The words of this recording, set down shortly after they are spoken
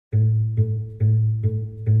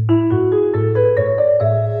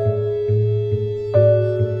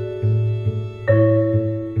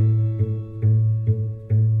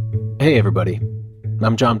Hey everybody,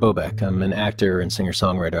 I'm John Bobek. I'm an actor and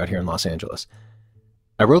singer-songwriter out here in Los Angeles.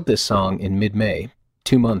 I wrote this song in mid-May,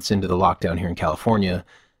 2 months into the lockdown here in California,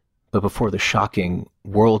 but before the shocking,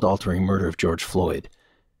 world-altering murder of George Floyd.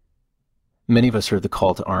 Many of us heard the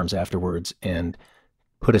call to arms afterwards and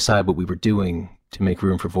put aside what we were doing to make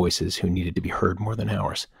room for voices who needed to be heard more than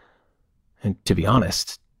ours. And to be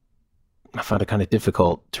honest, I found it kind of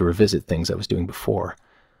difficult to revisit things I was doing before.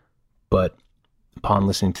 But upon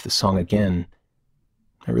listening to the song again,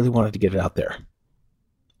 I really wanted to get it out there.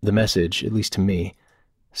 The message, at least to me,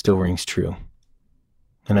 still rings true.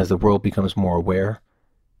 And as the world becomes more aware,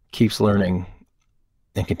 keeps learning,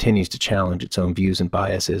 and continues to challenge its own views and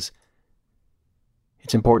biases,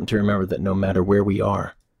 it's important to remember that no matter where we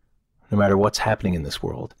are, no matter what's happening in this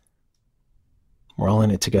world, we're all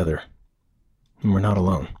in it together, and we're not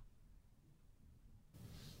alone.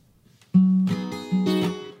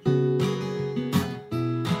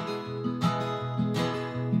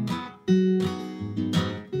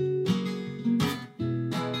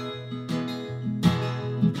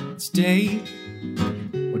 Day,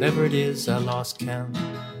 whatever it is, I lost count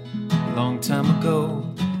a long time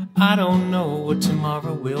ago. I don't know what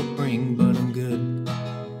tomorrow will bring, but I'm good,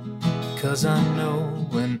 'cause I know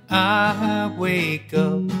when I wake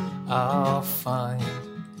up, I'll find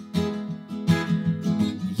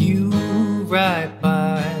you right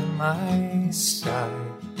by my side,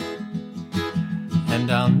 and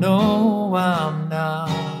I'll know I'm not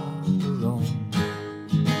alone.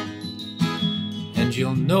 And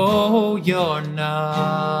you'll know you're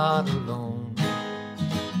not alone.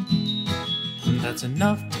 And that's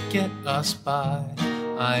enough to get us by.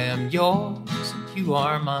 I am yours and you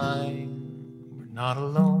are mine. We're not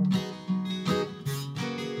alone.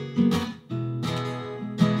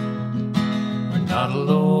 We're not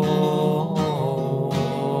alone.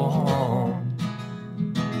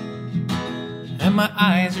 And my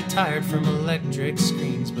eyes are tired from electric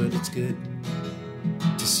screens, but it's good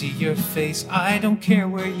to see your face. I don't care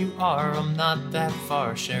where you are, I'm not that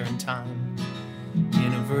far, sharing time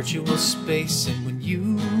in a virtual space. And when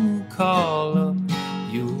you call up,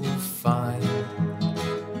 you'll find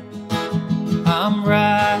I'm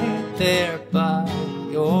right there by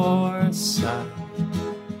your side,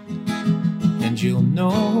 and you'll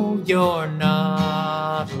know you're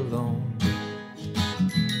not alone.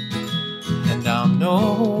 And I'll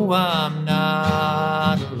know I'm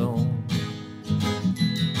not alone.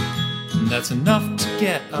 That's enough to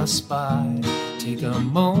get us by. Take a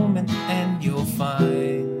moment and you'll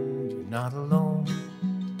find you're not alone.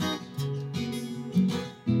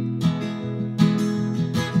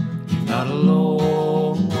 You're not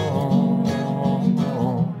alone.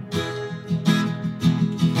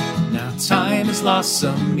 Now time has lost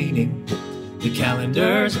some meaning. The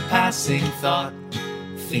calendars are passing thought.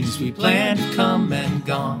 Things we planned have come and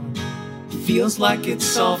gone. Feels like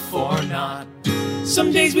it's all for naught.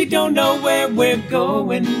 Some days we don't know where we're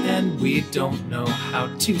going, and we don't know how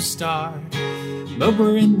to start. But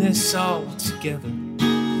we're in this all together,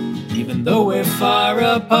 even though we're far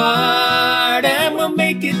apart. And we'll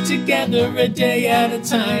make it together a day at a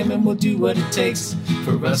time, and we'll do what it takes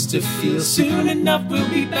for us to feel. Soon enough we'll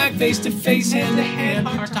be back face to face, hand to hand,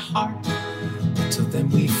 heart to heart. Until then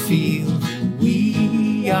we feel that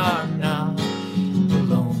we are not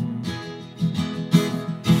alone.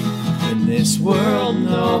 In this world,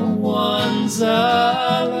 no one's alone.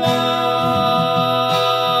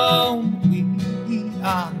 We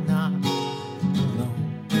are not alone.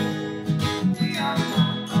 We are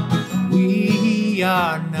not alone. We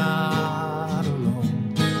are not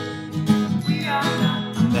alone. We are not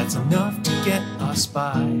alone. And that's enough to get us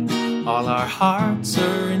by. All our hearts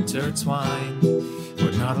are intertwined.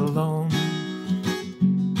 We're not alone.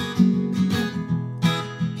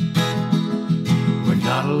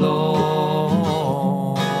 Not alone.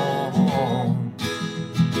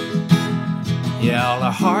 Yeah, all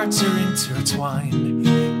our hearts are intertwined.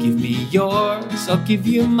 Give me yours, I'll give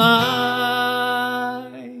you mine.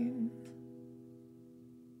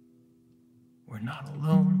 We're not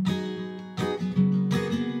alone.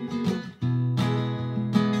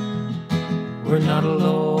 We're not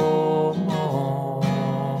alone.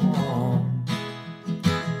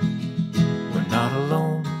 We're not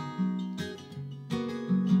alone.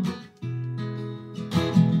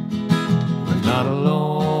 Not alone.